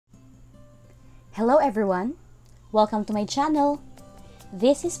Hello everyone! Welcome to my channel.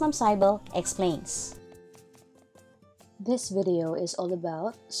 This is Ma'am SYBEL Explains. This video is all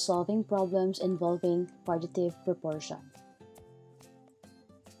about solving problems involving partitive proportion.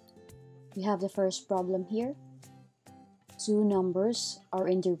 We have the first problem here. Two numbers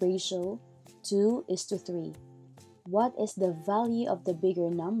are in the ratio 2:3. What is the value of the bigger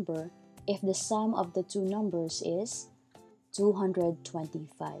number if the sum of the two numbers is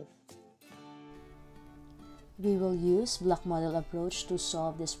 225? We will use block model approach to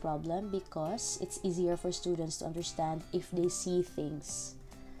solve this problem because it's easier for students to understand if they see things.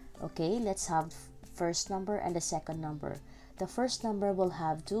 Okay, let's have first number and the second number. The first number will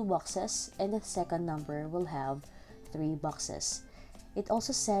have 2 boxes and the second number will have 3 boxes. It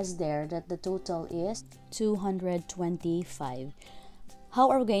also says there that the total is 225. How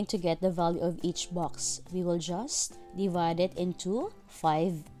are we going to get the value of each box? We will just divide it into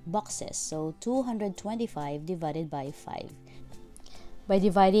 5 boxes. So 225 divided by 5. By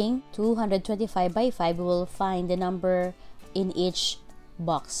dividing 225 by 5, we will find the number in each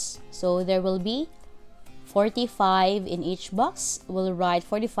box. So there will be 45 in each box. We'll write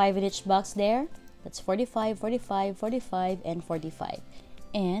 45 in each box there. That's 45, 45, 45, and 45.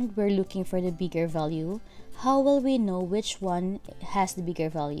 And we're looking for the bigger value. How will we know which one has the bigger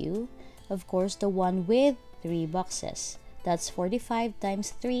value? Of course, the one with 3 boxes. That's 45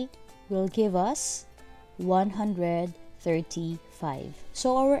 times 3 will give us 135.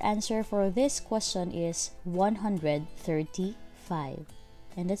 So our answer for this question is 135.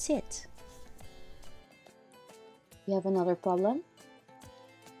 And that's it. We have another problem.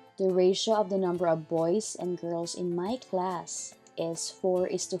 The ratio of the number of boys and girls in my class is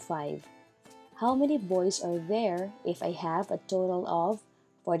 4:5. How many boys are there if I have a total of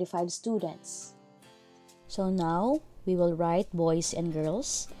 45 students? So now we will write boys and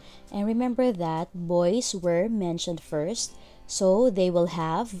girls. And remember that boys were mentioned first, so they will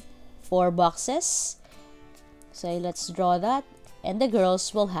have 4 boxes. So let's draw that. And the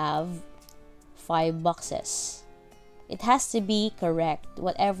girls will have 5 boxes. It has to be correct.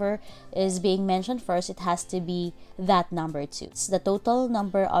 Whatever is being mentioned first, it has to be that number too. So the total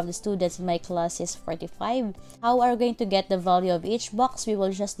number of the students in my class is 45. How are we going to get the value of each box? We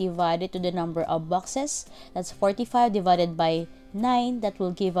will just divide it to the number of boxes. That's 45 divided by 9. That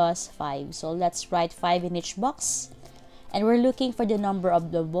will give us 5. So let's write 5 in each box. And we're looking for the number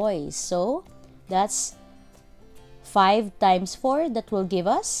of the boys. So that's 5 times 4. That will give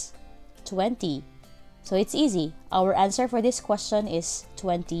us 20. So it's easy. Our answer for this question is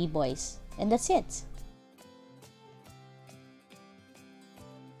 20 boys. And that's it.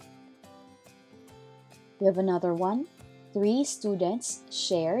 We have another one. 3 students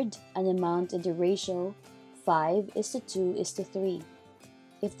shared an amount in the ratio 5:2:3.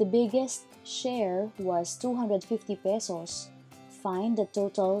 If the biggest share was 250 pesos, find the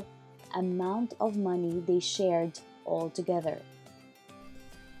total amount of money they shared all together.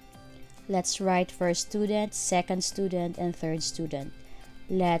 Let's write first student, second student, and third student.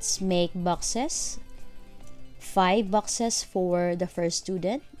 Let's make boxes. 5 boxes for the first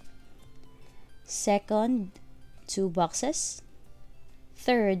student. Second, 2 boxes.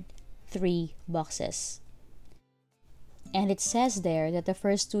 Third, 3 boxes. And it says there that the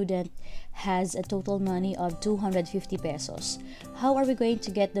first student has a total money of 250 pesos. How are we going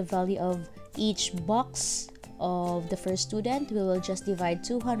to get the value of each box of the first student? We will just divide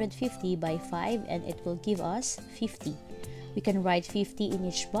 250 by 5 and it will give us 50. We can write 50 in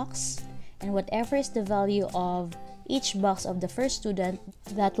each box, and whatever is the value of each box of the first student,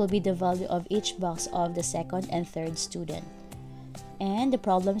 that will be the value of each box of the second and third student. And the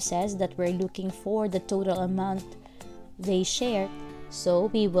problem says that we're looking for the total amount they share, so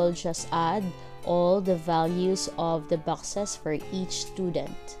we will just add all the values of the boxes for each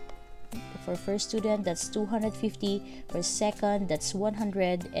student. For first student, that's 250. For second, that's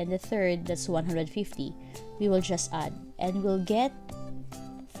 100. And the third, that's 150. We will just add and we'll get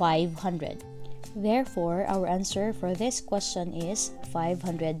 500. Therefore, our answer for this question is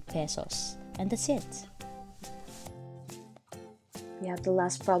 500 pesos. And that's it. We have the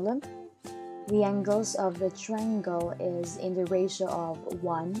last problem. The angles of the triangle is in the ratio of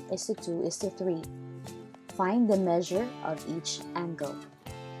 1:2:3. Find the measure of each angle.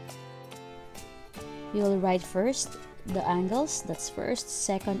 We will write first the angles. That's first,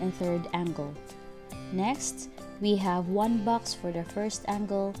 second, and third angle. Next, we have 1 box for the first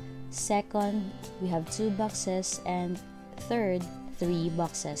angle. Second, we have 2 boxes. And third, 3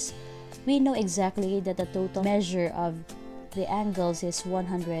 boxes. We know exactly that the total measure of the angles is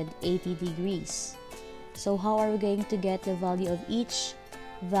 180 degrees. So how are we going to get the value of each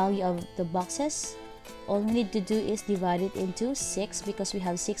value of the boxes, all we need to do is divide it into 6 because we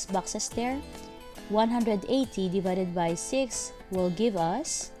have 6 boxes there. 180 divided by 6 will give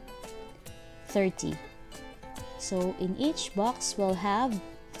us 30. So in each box we'll have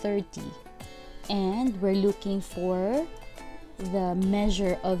 30. And we're looking for the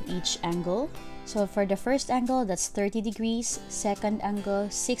measure of each angle. So for the first angle, that's 30 degrees, second angle,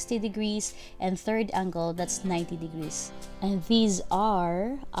 60 degrees, and third angle, that's 90 degrees. And these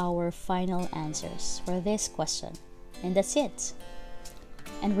are our final answers for this question. And that's it.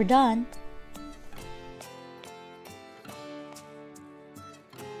 And we're done.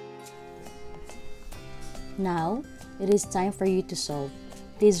 Now, it is time for you to solve.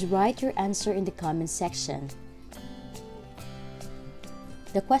 Please write your answer in the comment section.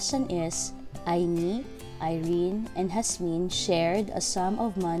 The question is, Aini, Irene, and Hasmin shared a sum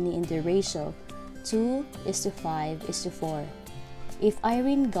of money in the ratio 2:5:4. If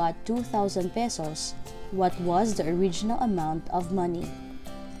Irene got 2,000 pesos, what was the original amount of money?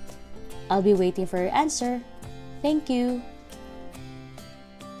 I'll be waiting for your answer. Thank you.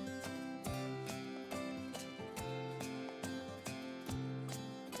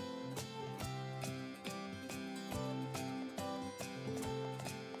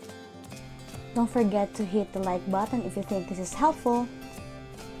 Don't forget to hit the like button if you think this is helpful.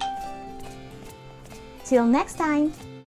 Till next time!